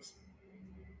ridiculous.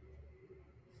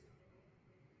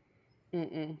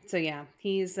 So yeah,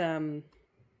 he's he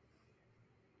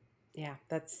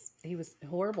was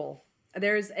horrible.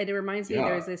 It reminds me,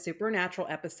 there's a Supernatural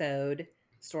episode,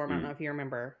 Storm, I don't know if you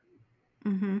remember.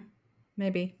 Mm-hmm.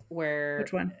 Maybe. Where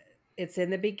which one? It's in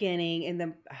the beginning,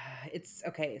 it's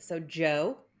okay, so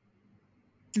Joe,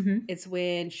 it's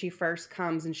when she first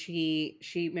comes and she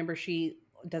remember, she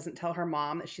doesn't tell her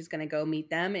mom that she's going to go meet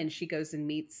them, and she goes and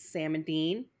meets Sam and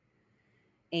Dean.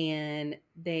 and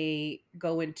they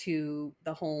go into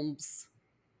the Holmes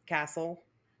castle,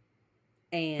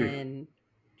 and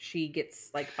she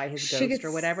gets like by his ghost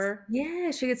or whatever.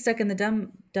 Yeah, she gets stuck in the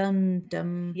dumb. What are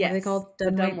they Yes, called? the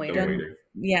dumb waiter.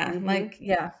 Yeah, Mhm. like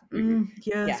yes,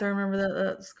 Yeah. I remember that.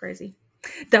 That's crazy.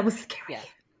 That was scary.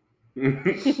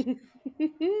 Yeah.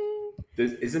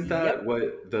 Isn't that Yep.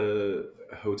 what the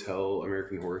Hotel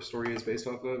American Horror Story is based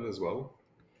off of as well?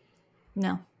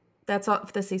 No, that's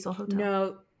off the Cecil Hotel.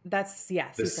 No, that's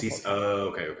The Cecil Hotel. Oh,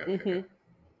 okay.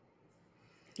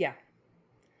 Yeah.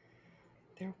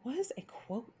 There was a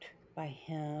quote by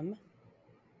him,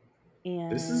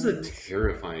 and This is a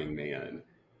terrifying man.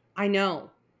 I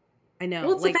know.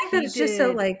 Well, it's the fact that it's just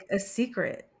so like a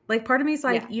secret. Like part of me is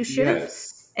like, you should have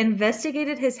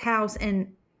investigated his house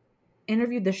and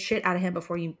interviewed the shit out of him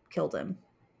before you killed him.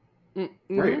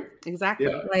 Mm-hmm. Right. Exactly.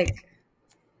 Yeah. Like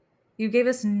you gave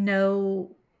us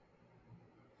no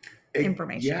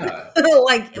information. Yeah. We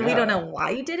don't know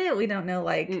why you did it. We don't know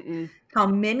how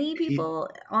many people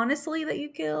honestly that you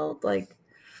killed. Like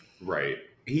right.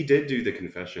 He did do the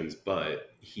confessions,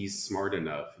 but he's smart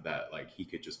enough that like he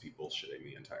could just be bullshitting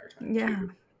the entire time. Yeah.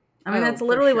 Too. I mean, that's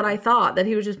literally what I thought, that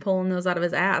he was just pulling those out of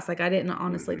his ass. Like I didn't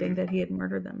honestly think that he had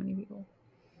murdered that many people.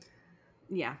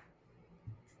 Yeah.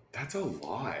 That's a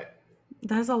lot.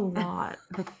 That's a lot.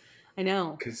 I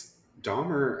know. Because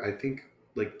Dahmer, I think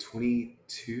like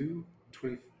 22,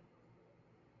 20.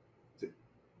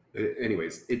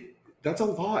 Anyways, that's a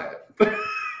lot.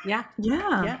 Yeah.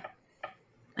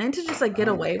 And to just like get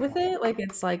away with it, like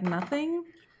it's like nothing.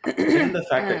 And the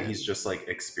fact that he's just like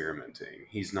experimenting.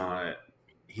 He's not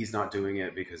doing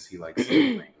it because he likes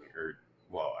something, or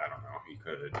well, I don't know, he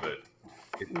could, but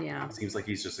it seems like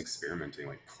he's just experimenting,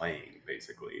 like playing,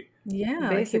 basically. Yeah,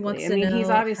 basically. I mean, he's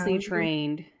obviously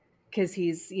trained because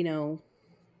he's, did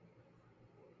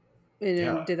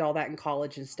all that in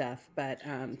college and stuff, but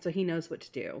so he knows what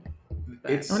to do.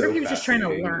 I wonder if he was just trying to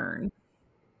learn.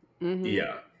 Mm-hmm.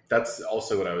 Yeah, that's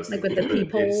also what I was thinking. Like with the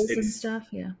peepholes and stuff.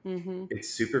 Yeah, it's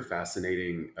super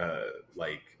fascinating.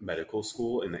 Like medical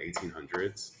school in the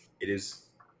 1800s, it is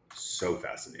so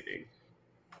fascinating.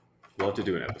 We'll have to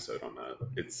do an episode on that.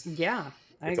 It's I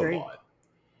agree. A lot.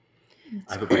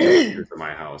 I have a bunch of pictures in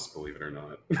my house, believe it or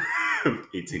not.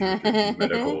 1800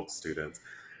 medical students.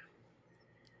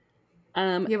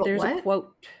 There's a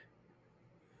quote.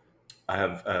 I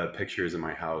have pictures in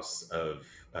my house of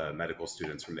medical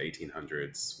students from the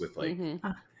 1800s with like,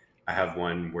 I have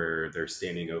one where they're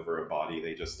standing over a body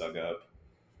they just dug up.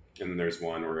 And then there's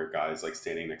one where a guy's like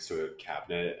standing next to a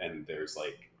cabinet and there's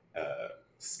like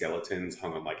skeletons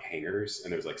hung on like hangers,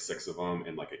 and there's like 6 of them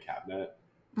in like a cabinet.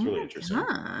 It's really interesting.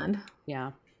 God.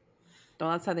 Yeah. Well,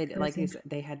 that's how they did. Like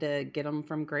they had to get them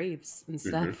from graves and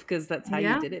stuff because that's how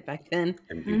you did it back then.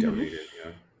 And be donated.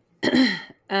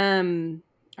 All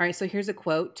right. So here's a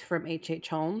quote from H.H.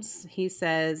 Holmes. He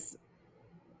says,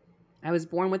 "I was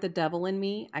born with the devil in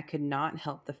me. I could not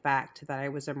help the fact that I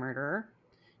was a murderer,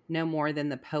 no more than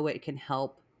the poet can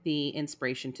help the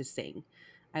inspiration to sing.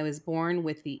 I was born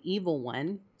with the evil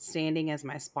one standing as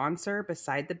my sponsor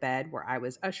beside the bed where I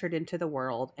was ushered into the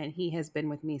world, and he has been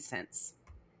with me since."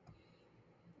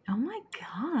 Oh my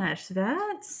gosh,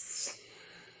 that's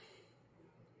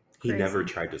He never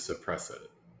tried to suppress it.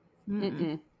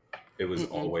 Mm-mm. It was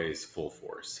always full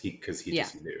force. Because he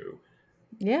just knew.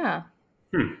 Yeah.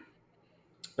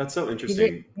 That's so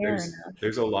interesting.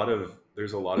 There's a lot of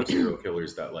serial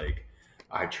killers that like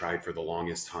I tried for the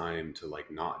longest time to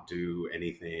like not do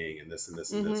anything and this and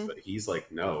this and this, but he's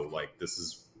like, no, like this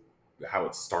is how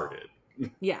it started.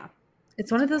 Yeah.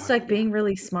 It's one of those like being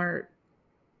really smart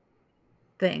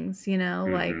things,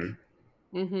 like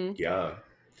yeah,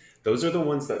 those are the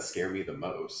ones that scare me the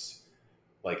most.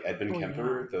 Like Edmund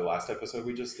Kemper, the last episode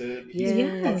we just did, he's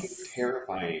fucking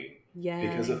terrifying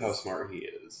because of how smart he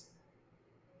is.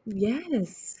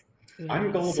 Yes,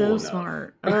 I'm gullible so enough.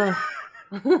 Smart.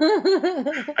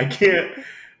 I can't.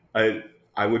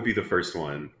 I would be the first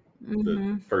one.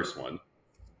 The first one.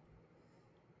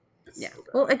 It's so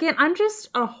well, again, I'm just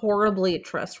a horribly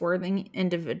trustworthy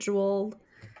individual.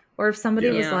 Or if somebody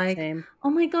was like, "Oh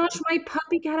my gosh, my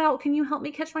puppy got out. Can you help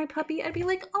me catch my puppy?" I'd be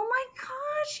like, "Oh my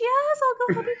gosh, yes, I'll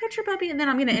go help you catch your puppy." And then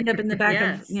I'm going to end up in the back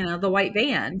of, the white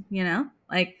van,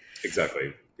 like.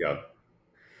 Exactly. Yeah.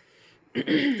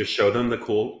 Just show them the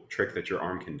cool trick that your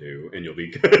arm can do, and you'll be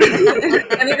good.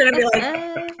 And they're going to be like,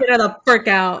 "Get the frick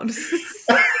out."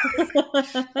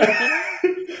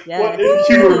 What if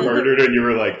you were murdered and you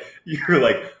were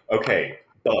like, okay,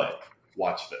 but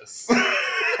watch this.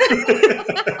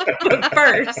 But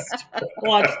first,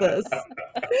 watch this.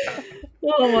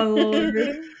 Oh my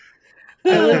Lord.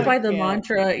 I live by the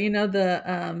mantra,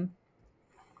 the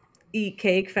eat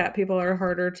cake, fat people are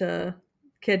harder to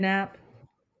kidnap.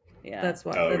 Yeah. That's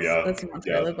why. Oh, That's the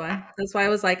mantra I live by. That's why I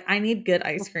was like, I need good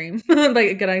ice cream.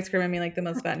 Like good ice cream, I mean like the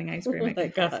most fattening ice cream I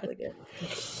can possibly get.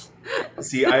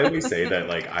 See, I always say that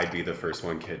like I'd be the first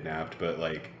one kidnapped, but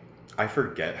like I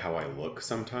forget how I look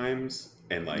sometimes,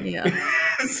 and like Yeah.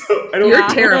 so I don't. You're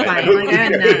terrifying. Like I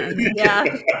know. Yeah.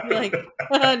 You're like,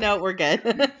 no, we're good.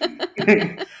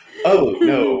 Oh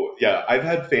no, yeah, I've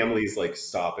had families like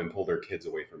stop and pull their kids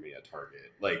away from me at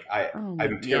Target. Like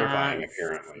I'm terrifying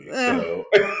apparently. So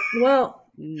well,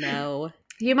 no.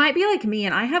 You might be like me,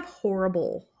 and I have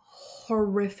horrific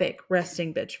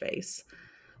resting bitch face.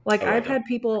 Like I've had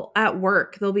people at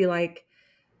work, they'll be like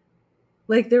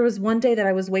there was one day that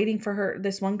I was waiting for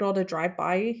this one girl to drive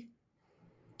by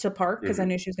to park because I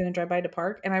knew she was going to drive by to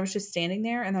park, and I was just standing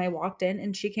there, and then I walked in,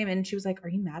 and she came in, and she was like, "Are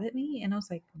you mad at me?" And I was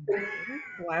like, "No.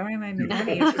 Why am I mad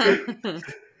at you?"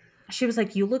 She was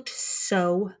like, "You looked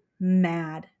so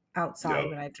mad outside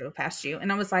when I drove past you."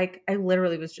 And I was like, I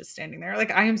literally was just standing there.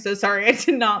 Like, I am so sorry. I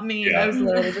did not mean. I was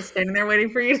literally just standing there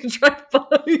waiting for you to drive by.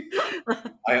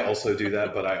 I also do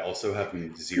that, but I also have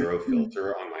zero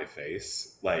filter on my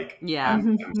face. Like, yeah,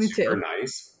 I'm me super too.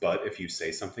 nice, but if you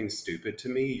say something stupid to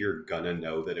me, you're gonna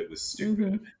know that it was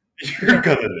stupid. You're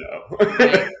gonna know.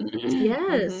 Right.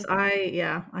 Yes,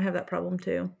 I have that problem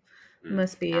too.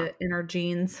 Must be in our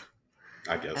genes.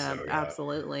 I guess so. Yeah.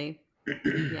 Absolutely.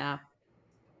 Yeah.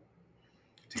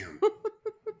 Damn.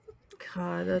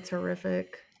 God, that's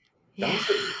horrific.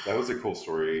 That was a cool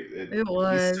story. It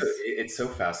was. It's so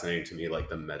fascinating to me, like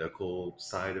the medical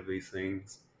side of these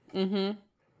things.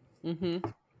 Mm-hmm.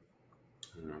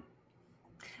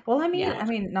 Well, I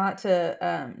mean, not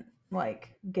to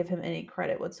like give him any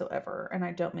credit whatsoever, and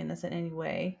I don't mean this in any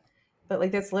way, but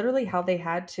like that's literally how they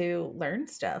had to learn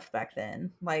stuff back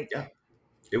then. Like,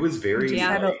 it was very. You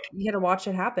had to watch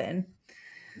it happen.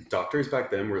 Doctors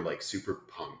back then were like super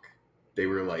punk. They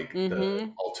were like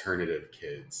the alternative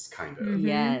kids, kind of.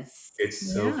 Yes.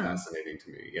 It's so fascinating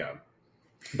to me. Yeah.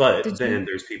 But then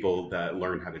there's people that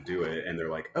learn how to do it, and they're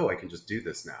like, "Oh, I can just do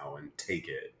this now and take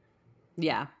it."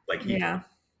 Yeah. Like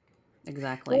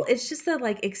exactly. Well, it's just that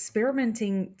like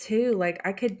experimenting too. Like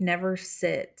I could never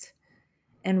sit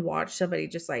and watch somebody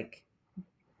just like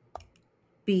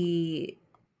be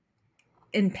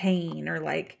in pain or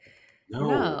like.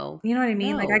 No. You know what I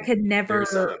mean? No. Like I could never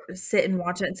sit and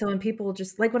watch it. And so when people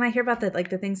just like when I hear about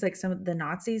the things like some of the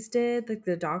Nazis did, like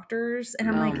the doctors, and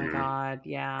I'm like, oh my God,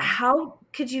 yeah. How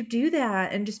could you do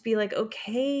that and just be like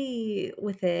okay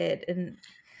with it? And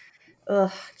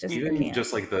even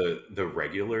just like the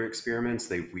regular experiments,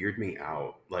 they weird me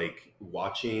out. Like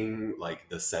watching like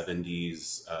the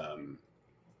 70s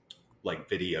like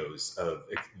videos of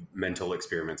mental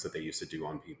experiments that they used to do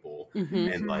on people,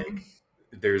 and like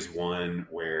there's one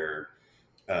where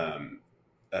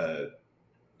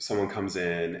someone comes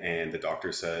in and the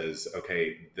doctor says,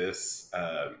 okay, this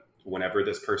whenever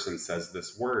this person says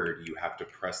this word, you have to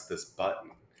press this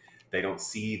button. They don't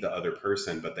see the other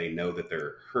person, but they know that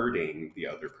they're hurting the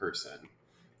other person.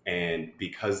 And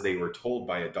because they were told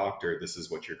by a doctor, this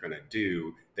is what you're going to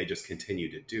do, they just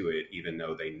continue to do it, even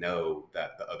though they know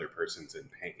that the other person's in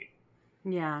pain.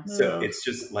 Yeah. So it's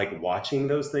just like watching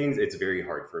those things, it's very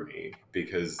hard for me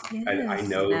because I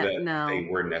know that they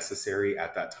were necessary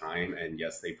at that time. And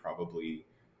yes, they probably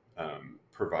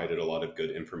provided a lot of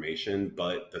good information,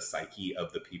 but the psyche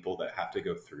of the people that have to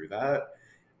go through that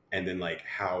and then like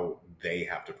how they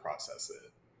have to process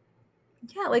it.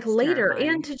 Yeah, like it's later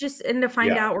terrifying. and to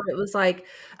find out where it was like,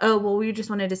 oh, well, we just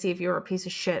wanted to see if you were a piece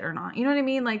of shit or not. You know what I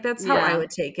mean? Like that's how I would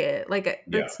take it. Like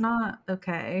that's not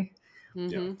okay.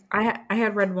 Mm-hmm. I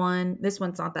had read one. This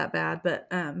one's not that bad,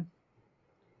 but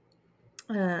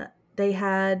they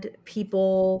had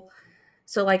people.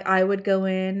 So like I would go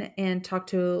in and talk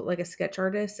to like a sketch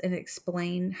artist and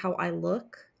explain how I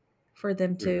look for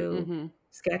them to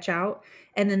sketch out,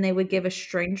 and then they would give a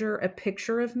stranger a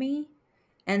picture of me,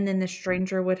 and then the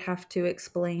stranger would have to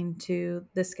explain to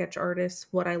the sketch artist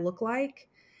what I look like.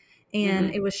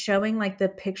 And it was showing like the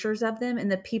pictures of them,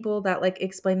 and the people that like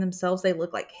explain themselves, they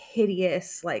look like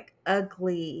hideous, like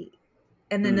ugly.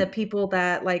 And then the people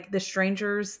that like the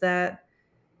strangers that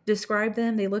describe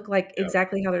them, they look like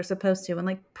exactly how they're supposed to, and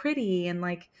like pretty, and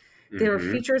like their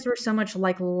features were so much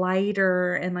like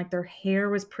lighter, and like their hair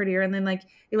was prettier. And then like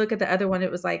you look at the other one,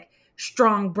 it was like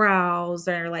strong brows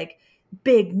or like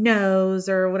big nose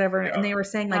or whatever. And they were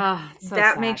saying like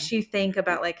that makes you think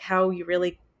about like how you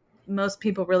really most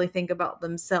people really think about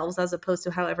themselves as opposed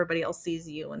to how everybody else sees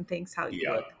you and thinks how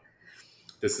you look.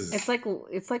 It's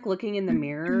like looking in the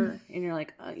mirror and you're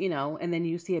like, and then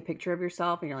you see a picture of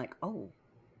yourself and you're like, oh.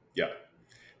 Yeah.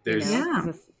 There's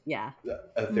a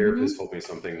therapist told me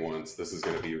something once. This is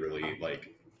going to be really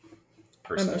like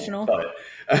personal, emotional,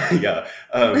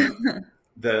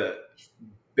 but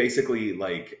basically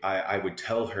like I would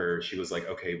tell her, she was like,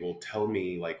 okay, well, tell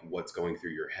me like what's going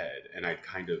through your head, and I'd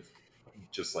kind of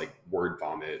just like word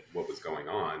vomit what was going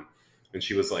on, and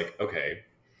she was like, okay,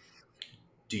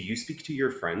 do you speak to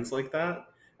your friends like that?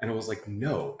 And I was like,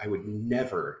 no, I would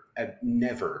never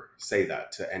say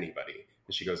that to anybody.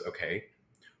 And she goes, okay,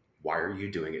 why are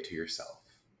you doing it to yourself?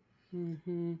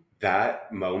 Mm-hmm.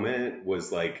 That moment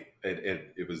was like,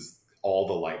 it was, all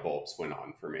the light bulbs went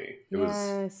on for me. It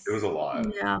was a lot.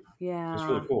 Yeah. Yeah. It was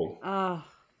really cool. Oh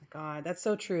my God. That's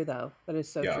so true though. That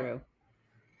is so true.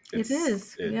 It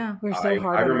is. Yeah. We're so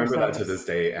hard I on remember ourselves. that to this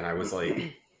day. And I was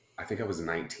like, I think I was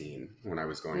 19 when I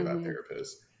was going to that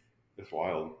therapist. It's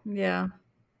wild. Yeah.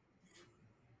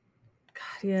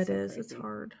 God, yeah, it is. Crazy. It's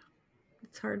hard.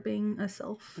 It's hard being a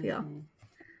self. Yeah.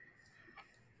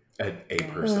 A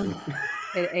person.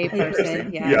 A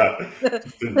person. Yeah. Yeah.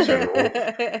 Just in general.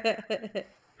 Oh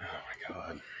my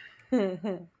God.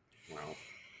 Wow.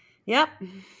 Yep.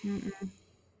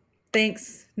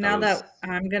 Thanks. Now that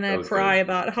I'm gonna cry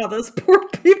about how those poor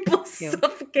people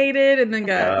suffocated and then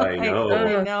got. I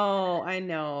know. I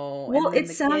know. Well, and it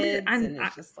sounded. And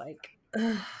it's just like.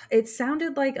 It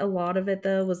sounded like a lot of it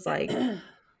though was like,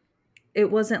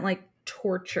 it wasn't like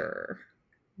torture,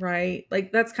 right?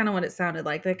 Like that's kind of what it sounded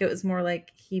like. Like it was more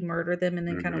like he murdered them and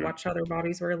then kind of watched how their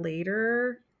bodies were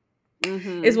later.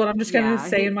 Is what I'm just gonna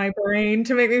say in my brain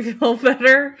to make me feel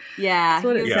better. Yeah, that's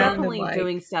what he was definitely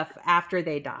doing stuff after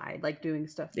they died, like doing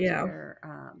stuff to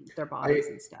their bodies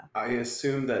and stuff. I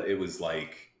assume that it was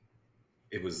like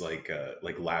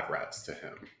lab rats to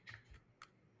him.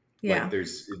 Yeah, like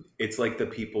it's like the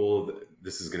people.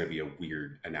 This is going to be a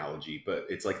weird analogy, but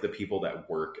it's like the people that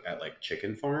work at like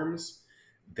chicken farms.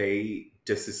 They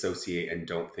disassociate and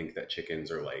don't think that chickens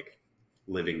are like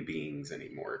living beings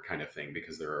anymore, kind of thing,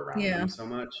 because they're around them so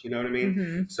much. You know what I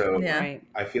mean? So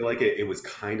I feel like it was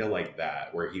kind of like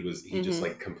that, where he just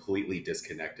like completely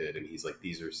disconnected, and he's like,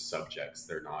 these are subjects;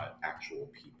 they're not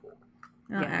actual people.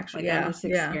 Actually, just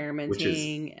experimenting, which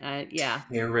is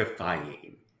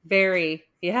terrifying. Very,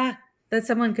 that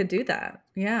someone could do that.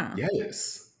 Yeah.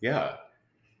 Yes. Yeah.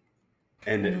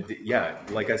 And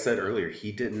like I said earlier,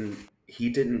 he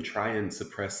didn't try and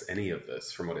suppress any of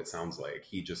this from what it sounds like.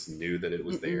 He just knew that it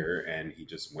was there, and he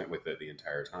just went with it the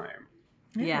entire time.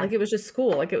 Yeah. Like it was just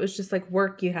school. Like it was just like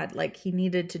work you had, like he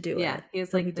needed to do it. Yeah. He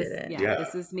was like, he did it. Yeah.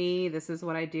 This is me. This is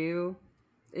what I do.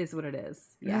 Is what it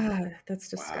is. Yeah. That's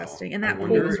disgusting. Wow. And that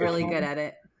poor was really good at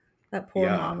it. That poor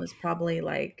mom was probably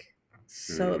like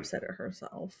so upset at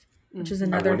herself, which is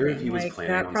another thing. If he was like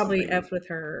that probably effed with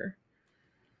her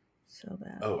so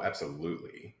bad. Oh,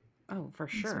 absolutely. Oh, for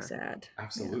sure. So sad.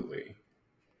 Absolutely.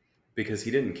 Because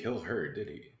he didn't kill her, did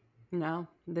he? No.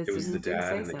 It was the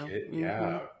dad and the kid.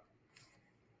 Yeah.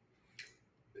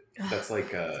 That's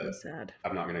like so sad.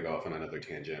 I'm not going to go off on another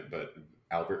tangent, but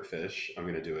Albert Fish, I'm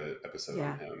going to do an episode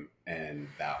on him, and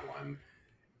that one,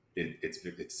 it's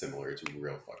similar. It's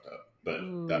real fucked up, but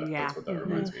that's what that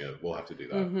reminds me of. We'll have to do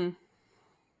that.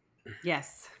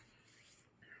 Yes.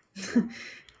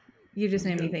 You just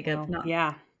made me think of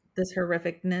this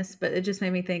horrificness, but it just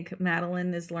made me think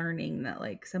Madeline is learning that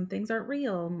like some things aren't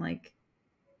real, and like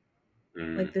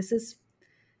this is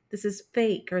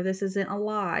fake, or this isn't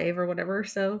alive, or whatever.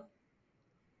 So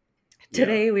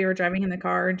today we were driving in the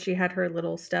car, and she had her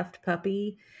little stuffed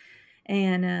puppy,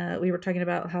 and we were talking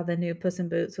about how the new Puss in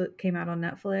Boots came out on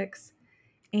Netflix,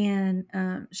 and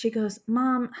she goes,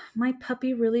 "Mom, my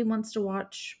puppy really wants to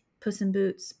watch Puss in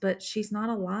Boots, but she's not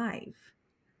alive."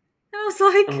 I was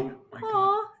like,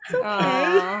 "Oh, it's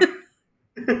okay."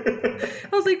 I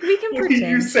was like, "We can pretend." What do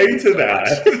you say to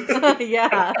that?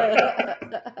 Yeah.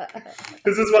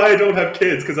 This is why I don't have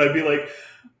kids, because I'd be like,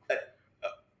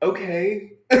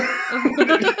 okay. I'm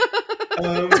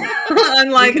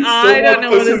like, I don't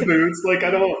know what this Boots. Like,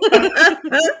 I don't.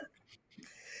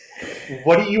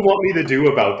 What do you want me to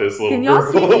do about this little Can y'all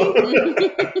girl? See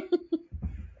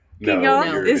Can y'all?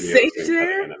 Is Sage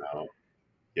there?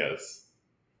 Yes.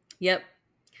 Yep.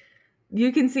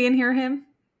 You can see and hear him?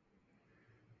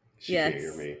 She can't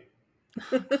hear me.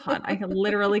 God, I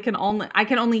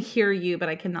can only hear you, but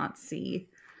I cannot see.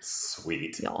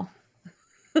 Sweet. Y'all.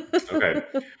 Okay.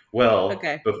 Well,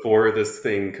 before this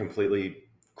thing completely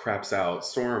craps out,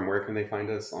 Storm, where can they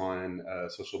find us on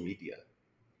social media?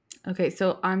 Okay,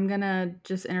 so I'm going to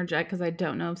just interject because I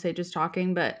don't know if Sage is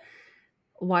talking, but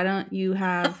why don't you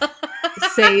have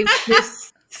Sage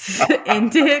just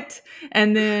end it,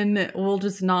 and then we'll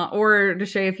just not. Or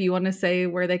Deshae, if you want to say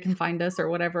where they can find us or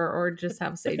whatever, or just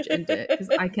have Sage end it, because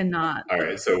I cannot. All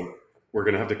right, so we're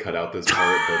gonna have to cut out this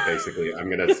part, but basically, I'm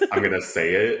gonna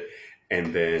say it,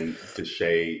 and then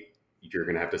Deshae, you're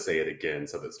gonna have to say it again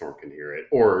so that Storm can hear it,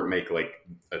 or make like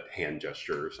a hand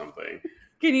gesture or something.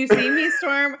 Can you see me,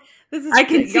 Storm? I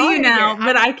can see you now,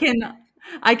 but I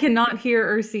cannot hear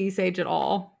or see Sage at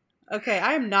all. Okay,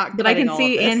 I am not. But I can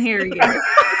see and hear you.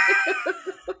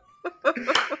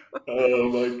 Oh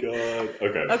my god.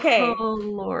 Okay. Okay. Oh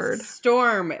Lord.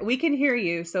 Storm, we can hear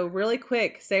you. So really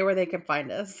quick, say where they can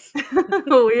find us.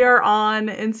 We are on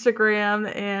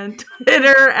Instagram and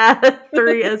Twitter at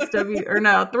 3SW or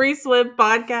no, 3 Slip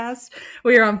Podcast.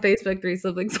 We are on Facebook, 3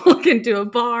 Siblings Walk Into a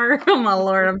Bar. Oh my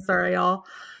Lord, I'm sorry, y'all.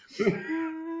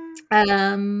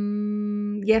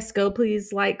 Yes, go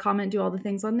please like, comment, do all the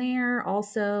things on there.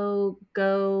 Also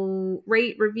go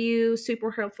rate, review,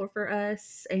 super helpful for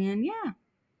us. And yeah.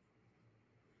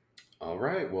 All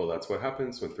right. Well, that's what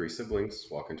happens when 3 siblings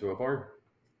walk into a bar.